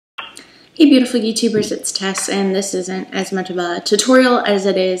Hey beautiful YouTubers, it's Tess, and this isn't as much of a tutorial as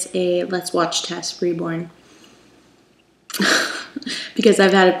it is a let's watch Tess Reborn. Because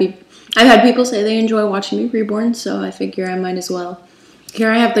I've had people say they enjoy watching me reborn, so I figure I might as well.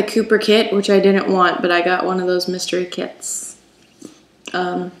 Here I have the Cooper kit, which I didn't want, but I got one of those mystery kits.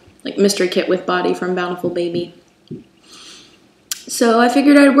 Like mystery kit with body from Bountiful Baby. So I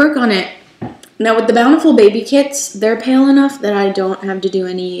figured I'd work on it. Now with the Bountiful Baby kits, they're pale enough that I don't have to do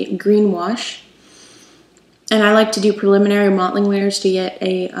any green wash. And I like to do preliminary mottling layers to get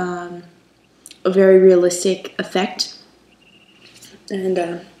a very realistic effect. And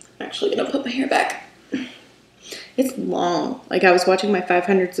I'm actually going to put my hair back. It's long. Like I was watching my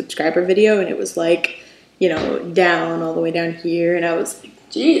 500 subscriber video and it was like, you know, down all the way down here. And I was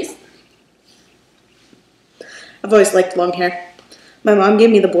like, geez. I've always liked long hair. My mom gave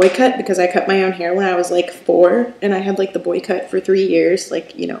me the boy cut because I cut my own hair when I was like 4, and I had like the boy cut for 3 years,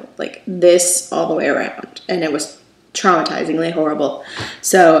 like, you know, like this all the way around, and it was traumatizingly horrible.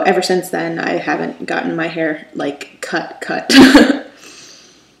 So ever since then, I haven't gotten my hair like cut. But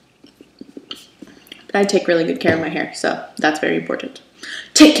I take really good care of my hair, so that's very important.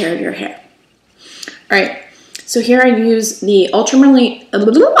 Take care of your hair. All right, so here I use the ultramarine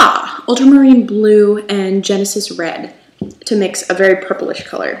blue and Genesis red to mix a very purplish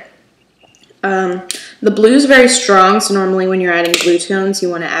color. The blue is very strong, so normally when you're adding blue tones, you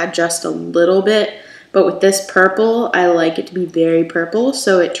want to add just a little bit. But with this purple, I like it to be very purple,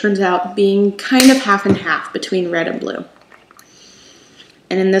 so it turns out being kind of half and half between red and blue.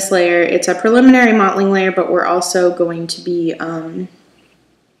 And in this layer, it's a preliminary mottling layer, but we're also going to be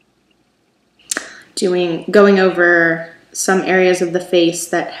going over some areas of the face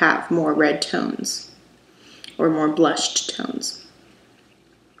that have more red tones. Or more blushed tones.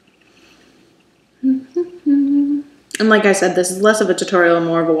 And like I said, this is less of a tutorial and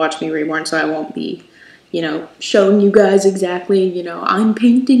more of a watch me reborn, so I won't be, you know, showing you guys exactly, you know, I'm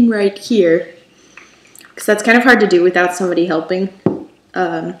painting right here. Because that's kind of hard to do without somebody helping.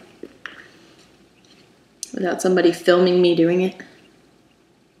 Without somebody filming me doing it.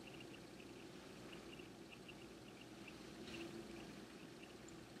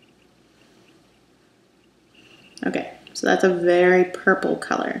 Okay, so that's a very purple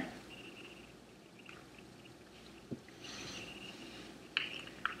color.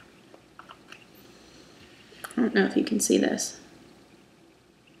 I don't know if you can see this.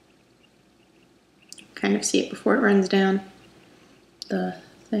 Kind of see it before it runs down the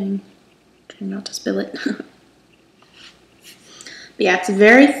thing. Try not to spill it. But yeah, it's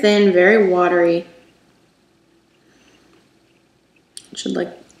very thin, very watery. It should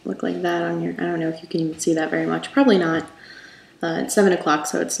look like that on your, I don't know if you can even see that very much. Probably not. It's 7 o'clock,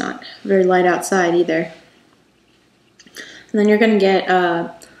 so it's not very light outside either. And then you're going to get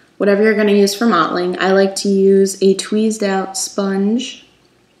whatever you're going to use for mottling. I like to use a tweezed out sponge.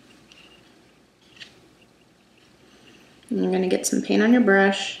 And you're going to get some paint on your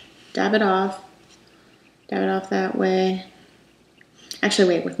brush, dab it off that way.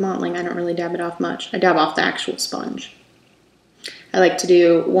 Actually, wait, with mottling, I don't really dab it off much. I dab off the actual sponge. I like to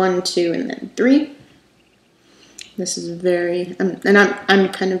do 1, 2, and then 3. This is very, and I'm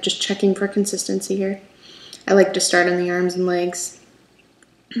kind of just checking for consistency here. I like to start on the arms and legs.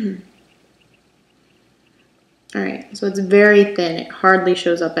 Alright, so it's very thin. It hardly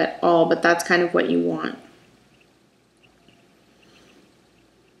shows up at all, but that's kind of what you want.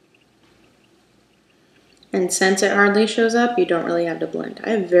 And since it hardly shows up, you don't really have to blend. I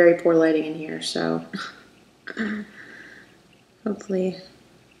have very poor lighting in here, so hopefully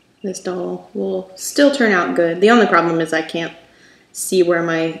this doll will still turn out good. The only problem is I can't see where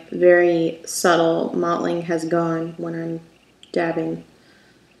my very subtle mottling has gone when I'm dabbing.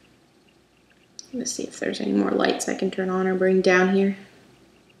 Let's see if there's any more lights I can turn on or bring down here.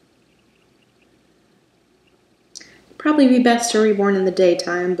 Probably be best to reborn in the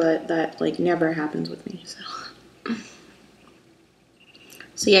daytime, but that like never happens with me.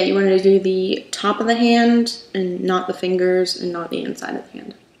 So yeah, you want to do the top of the hand and not the fingers and not the inside of the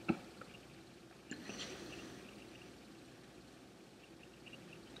hand.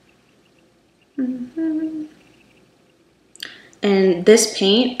 And this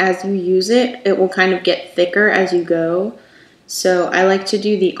paint, as you use it, it will kind of get thicker as you go. So I like to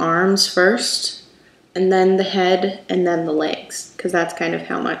do the arms first, and then the head, and then the legs, because that's kind of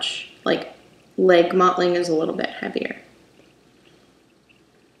how much, like, leg mottling is a little bit heavier.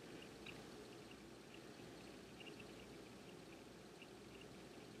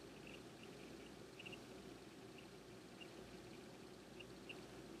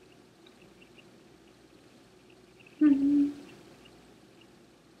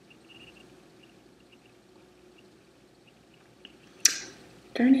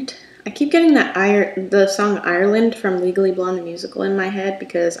 Darn it. I keep getting the song Ireland from Legally Blonde the musical in my head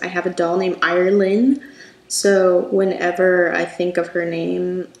because I have a doll named Ireland. So whenever I think of her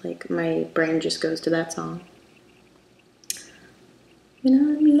name, like my brain just goes to that song. When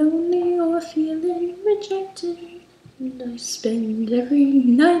I'm lonely or feeling rejected, and I spend every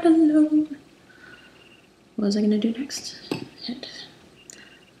night alone. What was I gonna do next? Hit.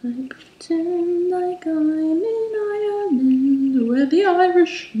 I pretend like I'm in Ireland, where the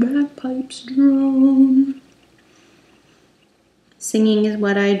Irish bagpipes drone. Singing is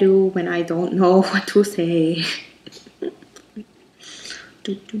what I do when I don't know what to say.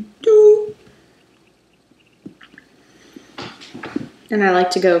 Do, do, do. And I like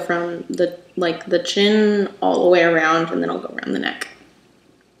to go from the chin all the way around, and then I'll go around the neck.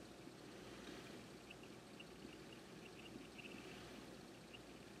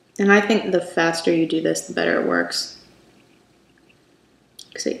 And I think the faster you do this, the better it works.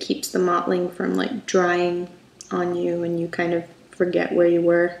 Because it keeps the mottling from like drying on you and you kind of forget where you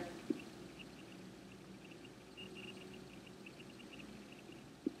were.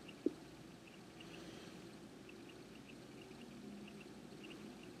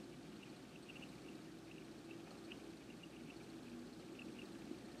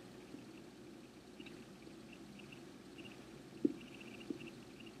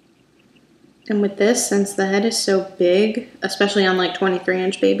 And with this, since the head is so big, especially on like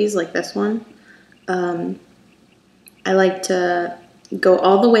 23-inch babies like this one, I like to go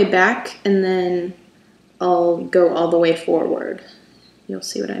all the way back and then I'll go all the way forward. You'll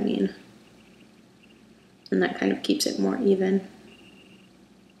see what I mean. And that kind of keeps it more even.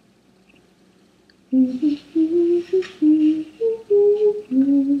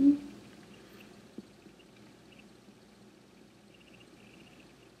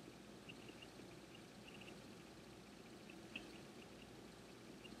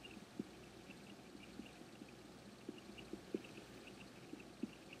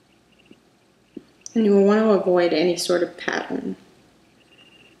 And you will want to avoid any sort of pattern.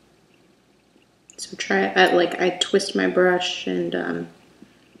 So try it like I twist my brush and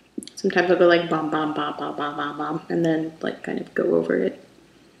sometimes I'll go like bom, bom, bom, bom, bom, bom, bom, and then like kind of go over it.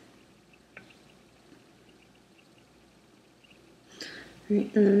 Right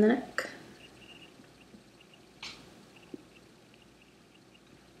in the neck.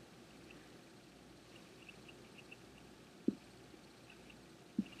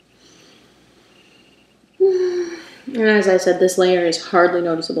 And as I said, this layer is hardly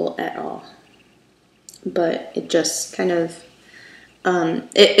noticeable at all. But it just kind of,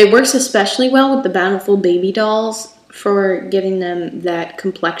 it works especially well with the Bountiful baby dolls for giving them that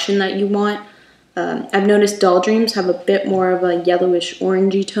complexion that you want. I've noticed Doll Dreams have a bit more of a yellowish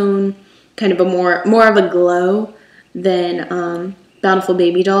orangey tone, kind of a more of a glow than Bountiful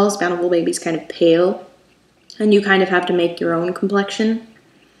baby dolls. Bountiful baby's kind of pale, and you kind of have to make your own complexion.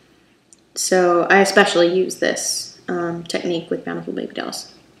 So I especially use this technique with Bountiful baby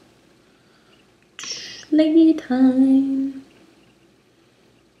dolls. Lady time.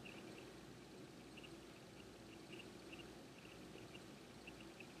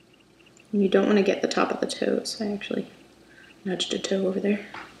 And you don't want to get the top of the toes. I actually nudged a toe over there,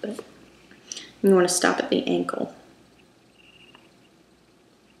 but you want to stop at the ankle.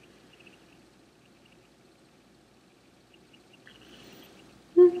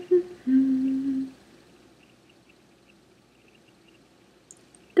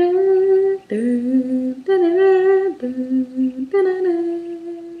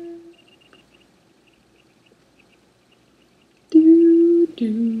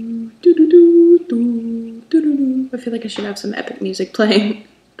 I feel like I should have some epic music playing.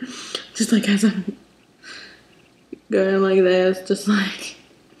 Just like as I'm going like this, just like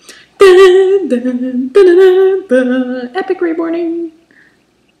epic reborning.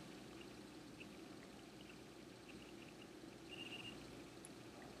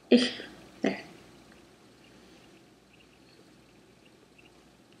 There.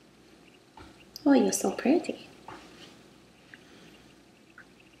 Oh, you're so pretty.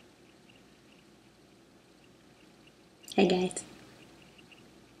 Hey guys.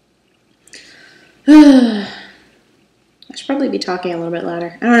 I should probably be talking a little bit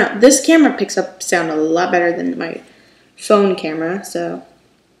louder. I don't know. This camera picks up sound a lot better than my phone camera, so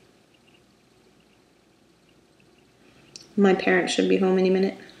my parents should be home any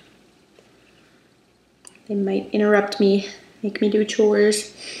minute. They might interrupt me, make me do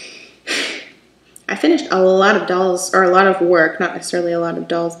chores. I finished a lot of dolls, or a lot of work, not necessarily a lot of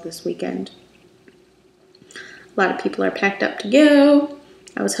dolls this weekend. A lot of people are packed up to go.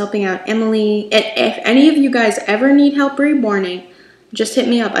 I was helping out Emily. If any of you guys ever need help reborning, just hit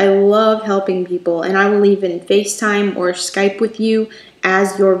me up. I love helping people, and I will even FaceTime or Skype with you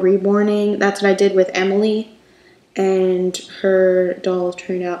as you're reborning. That's what I did with Emily, and her doll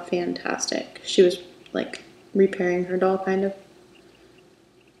turned out fantastic. She was like repairing her doll, kind of.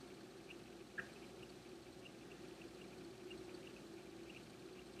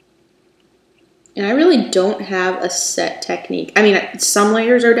 And I really don't have a set technique. I mean, some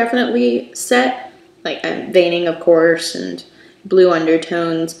layers are definitely set, like veining, of course, and blue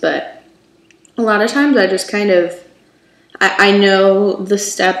undertones, but a lot of times I just kind of, I know the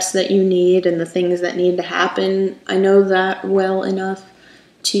steps that you need and the things that need to happen. I know that well enough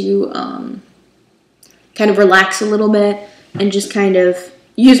to kind of relax a little bit and just kind of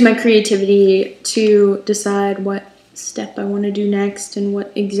use my creativity to decide what step I want to do next and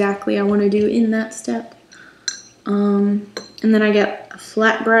what exactly I want to do in that step. And then I get a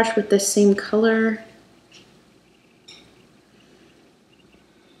flat brush with the same color.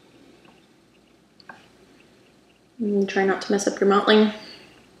 And try not to mess up your mottling.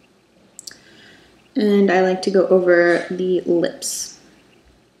 And I like to go over the lips.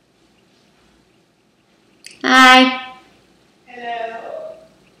 Hi. Hello.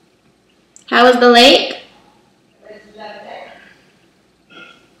 How was the lake? It was lovely.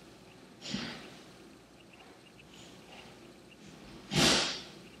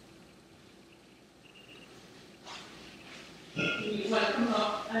 You want to come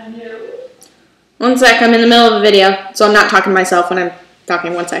up? I know. One sec, I'm in the middle of a video, so I'm not talking to myself when I'm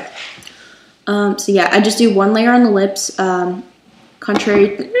talking. One sec. So yeah, I just do one layer on the lips,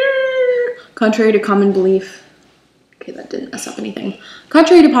 contrary to common belief. Okay, that didn't mess up anything.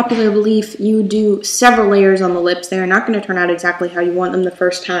 Contrary to popular belief, you do several layers on the lips. They are not going to turn out exactly how you want them the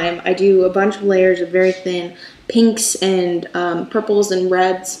first time. I do a bunch of layers of very thin pinks and purples and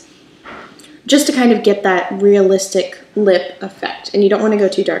reds, just to kind of get that realistic lip effect. And you don't want to go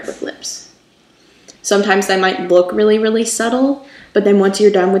too dark with lips. Sometimes they might look really, really subtle, but then once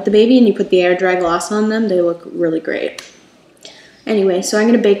you're done with the baby and you put the air dry gloss on them, they look really great. Anyway, so I'm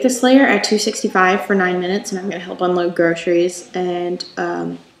going to bake this layer at 265 for 9 minutes, and I'm going to help unload groceries, and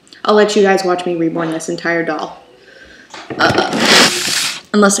I'll let you guys watch me reborn this entire doll.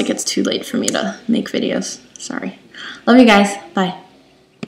 Unless it gets too late for me to make videos. Sorry. Love you guys. Bye.